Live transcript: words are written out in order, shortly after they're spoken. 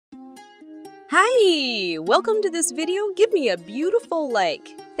Hi! Welcome to this video. Give me a beautiful like.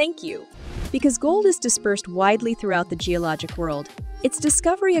 Thank you. Because gold is dispersed widely throughout the geologic world, its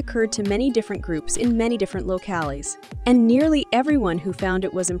discovery occurred to many different groups in many different locales, and nearly everyone who found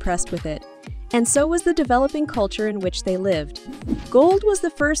it was impressed with it. And so was the developing culture in which they lived. Gold was the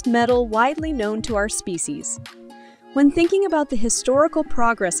first metal widely known to our species. When thinking about the historical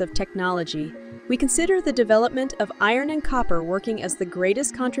progress of technology, we consider the development of iron and copper working as the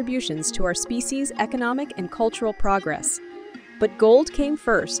greatest contributions to our species' economic and cultural progress. But gold came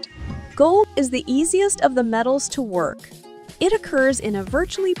first. Gold is the easiest of the metals to work. It occurs in a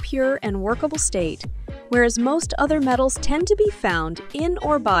virtually pure and workable state, whereas most other metals tend to be found in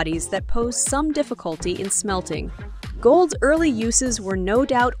ore bodies that pose some difficulty in smelting. Gold's early uses were no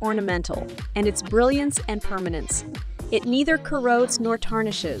doubt ornamental, and its brilliance and permanence. It neither corrodes nor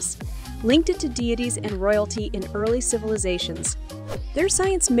tarnishes, linked it to deities and royalty in early civilizations. Their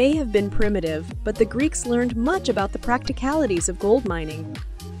science may have been primitive, but the Greeks learned much about the practicalities of gold mining.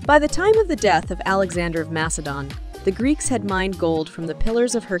 By the time of the death of Alexander of Macedon, the Greeks had mined gold from the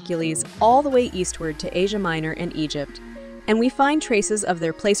Pillars of Hercules all the way eastward to Asia Minor and Egypt, and we find traces of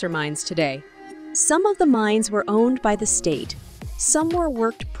their placer mines today. Some of the mines were owned by the state. Some were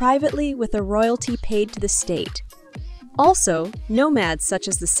worked privately with a royalty paid to the state. Also, nomads such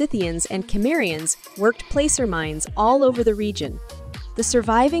as the Scythians and Cimmerians worked placer mines all over the region. The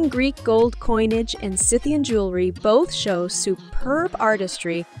surviving Greek gold coinage and Scythian jewelry both show superb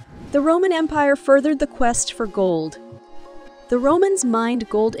artistry. The Roman Empire furthered the quest for gold. The Romans mined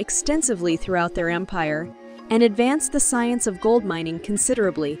gold extensively throughout their empire and advanced the science of gold mining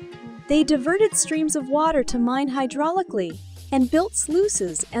considerably. They diverted streams of water to mine hydraulically and built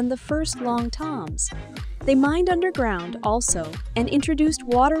sluices and the first long toms. They mined underground also and introduced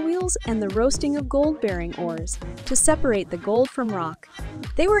water wheels and the roasting of gold-bearing ores to separate the gold from rock.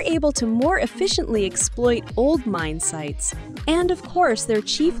 They were able to more efficiently exploit old mine sites. And of course, their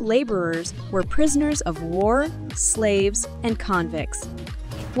chief laborers were prisoners of war, slaves, and convicts.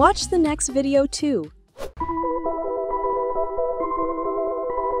 Watch the next video too.